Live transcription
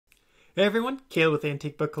Hey everyone, Caleb with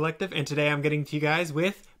Antique Book Collective, and today I'm getting to you guys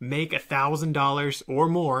with make $1,000 or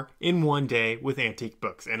more in one day with antique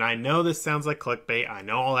books. And I know this sounds like clickbait, I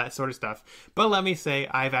know all that sort of stuff, but let me say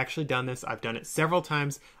I've actually done this. I've done it several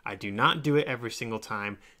times. I do not do it every single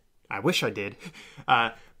time. I wish I did.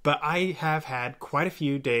 But I have had quite a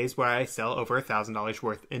few days where I sell over $1,000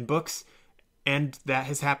 worth in books. And that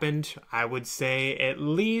has happened, I would say, at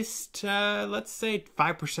least, let's say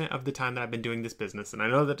 5% of the time that I've been doing this business. And I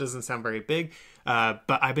know that doesn't sound very big,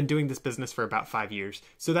 but I've been doing this business for about 5 years.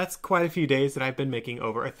 So that's quite a few days that I've been making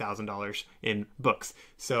over $1,000 in books.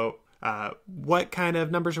 So what kind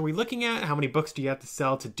of numbers are we looking at? How many books do you have to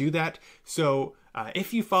sell to do that? So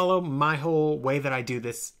if you follow my whole way that I do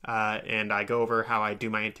this, and I go over how I do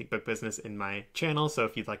my antique book business in my channel, so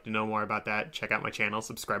if you'd like to know more about that, check out my channel,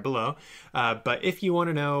 subscribe below. But if you want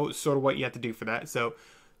to know sort of what you have to do for that, so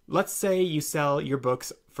let's say you sell your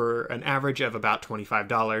books for an average of about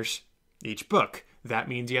 $25 each book. That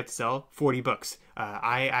means you have to sell 40 books.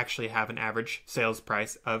 I actually have an average sales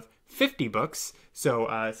price of 50 books.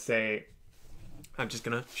 So say, I'm just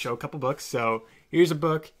going to show a couple books. So here's a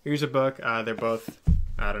book, here's a book. They're both,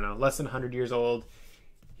 I don't know, less than 100 years old.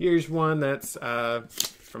 Here's one that's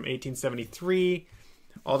from 1873,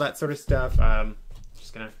 all that sort of stuff.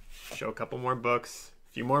 Just going to show a couple more books,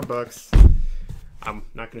 a few more books. I'm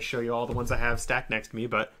not going to show you all the ones I have stacked next to me,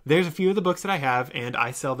 but there's a few of the books that I have, and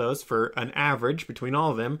I sell those for an average between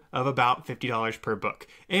all of them of about $50 per book.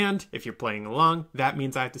 And if you're playing along, that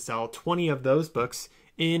means I have to sell 20 of those books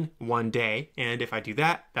in one day, and if I do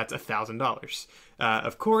that, that's $1,000.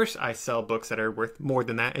 Of course, I sell books that are worth more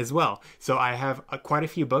than that as well. So I have quite a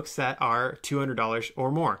few books that are $200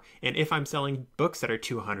 or more. And if I'm selling books that are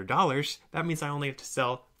 $200, that means I only have to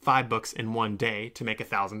sell 5 books in one day to make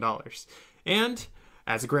 $1,000. And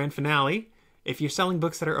as a grand finale, if you're selling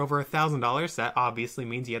books that are over $1,000, that obviously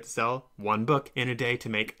means you have to sell 1 book in a day to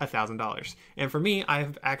make $1,000. And for me,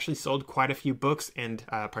 I've actually sold quite a few books, and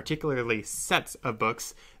particularly sets of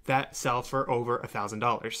books that sell for over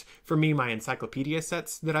 $1,000. For me, my encyclopedia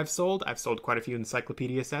sets that I've sold quite a few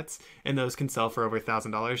encyclopedia sets, and those can sell for over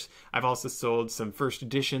 $1,000. I've also sold some first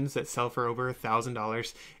editions that sell for over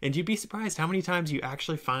 $1,000, and you'd be surprised how many times you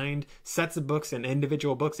actually find sets of books and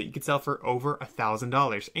individual books that you could sell for over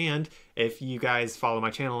 $1,000. And if you guys follow my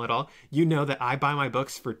channel at all, you know that I buy my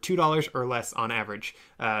books for $2 or less on average.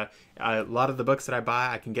 A lot of the books that I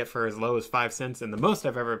buy I can get for as low as 5 cents, and the most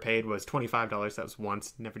I've ever paid was $25. That was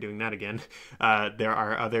once, never doing that again. There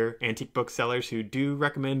are other antique booksellers who do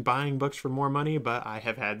recommend buying books for more money, but I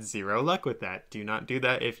have had zero luck with that. Do not do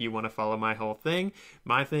that if you want to follow my whole thing.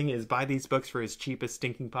 My thing is buy these books for as cheap as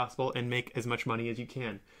stinking possible and make as much money as you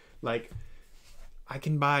can. Like, I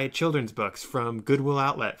can buy children's books from Goodwill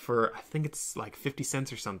Outlet for, I think it's like 50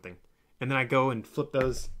 cents or something. And then I go and flip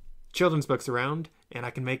those children's books around, and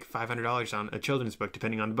I can make $500 on a children's book,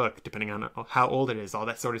 depending on the book, depending on how old it is, all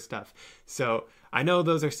that sort of stuff. So I know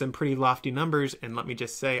those are some pretty lofty numbers, and let me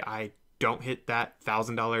just say, I don't hit that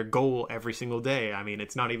 $1,000 goal every single day. I mean,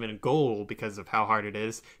 it's not even a goal because of how hard it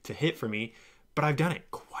is to hit for me, but I've done it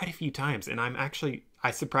quite a few times, and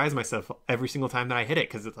I surprise myself every single time that I hit it,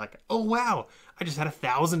 because it's like, oh wow, I just had a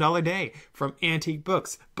 $1,000 day from antique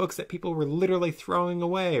books that people were literally throwing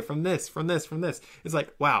away from this. It's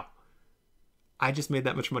like, wow, I just made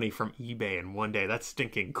that much money from eBay in one day. That's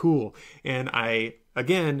stinking cool. And I,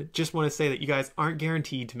 again, just want to say that you guys aren't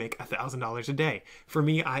guaranteed to make $1,000 a day. For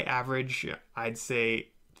me, I average, I'd say,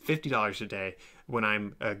 $50 a day. When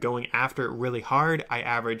I'm going after it really hard, I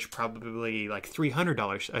average probably like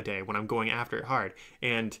 $300 a day when I'm going after it hard.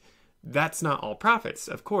 And that's not all profits.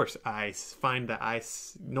 Of course, I find that I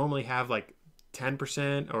normally have like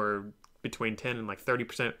 10% or between 10 and like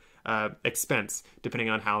 30% expense, depending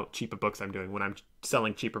on how cheap a books I'm doing. When I'm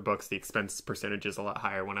selling cheaper books, the expense percentage is a lot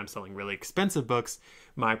higher. When I'm selling really expensive books,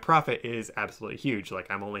 my profit is absolutely huge. Like,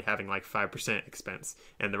 I'm only having like 5% expense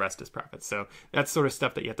and the rest is profit. So that's sort of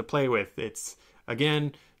stuff that you have to play with. It's,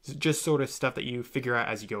 again, just sort of stuff that you figure out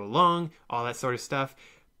as you go along, all that sort of stuff.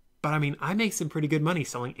 But I mean, I make some pretty good money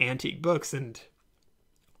selling antique books, and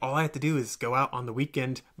all I have to do is go out on the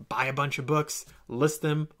weekend, buy a bunch of books, list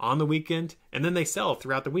them on the weekend, and then they sell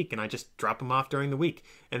throughout the week, and I just drop them off during the week.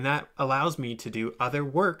 And that allows me to do other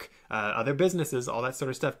work, other businesses, all that sort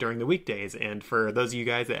of stuff during the weekdays. And for those of you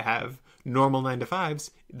guys that have normal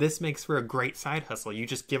 9-to-5s, this makes for a great side hustle. You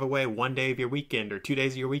just give away 1 day of your weekend or 2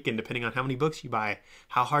 days of your weekend, depending on how many books you buy,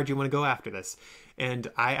 how hard you want to go after this.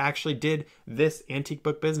 And I actually did this antique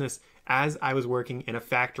book business as I was working in a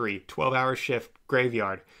factory, 12-hour shift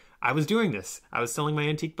graveyard. I was doing this. I was selling my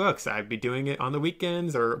antique books. I'd be doing it on the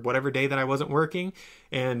weekends or whatever day that I wasn't working.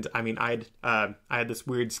 And I mean, I had this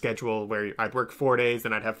weird schedule where I'd work 4 days,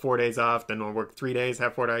 and I'd have 4 days off, then I'd work 3 days,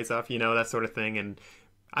 have 4 days off, you know, that sort of thing. And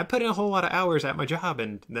I put in a whole lot of hours at my job,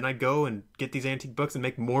 and then I'd go and get these antique books and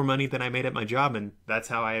make more money than I made at my job, and that's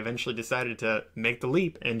how I eventually decided to make the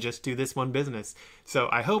leap and just do this one business. So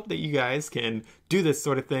I hope that you guys can do this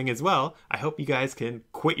sort of thing as well. I hope you guys can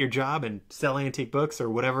quit your job and sell antique books or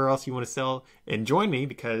whatever else you want to sell and join me,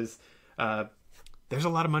 because there's a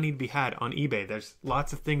lot of money to be had on eBay. There's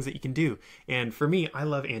lots of things that you can do. And for me, I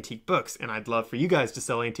love antique books, and I'd love for you guys to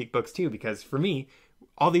sell antique books too, because for me,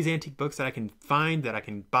 all these antique books that I can find, that I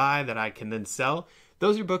can buy, that I can then sell,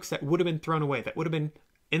 those are books that would have been thrown away, that would have been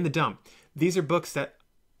in the dump. These are books that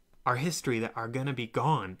are history, that are going to be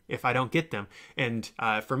gone if I don't get them. And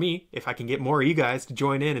for me, if I can get more of you guys to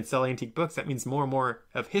join in and sell antique books, that means more and more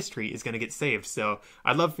of history is going to get saved. So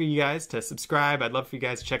I'd love for you guys to subscribe. I'd love for you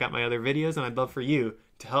guys to check out my other videos, and I'd love for you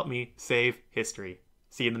to help me save history.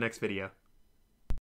 See you in the next video.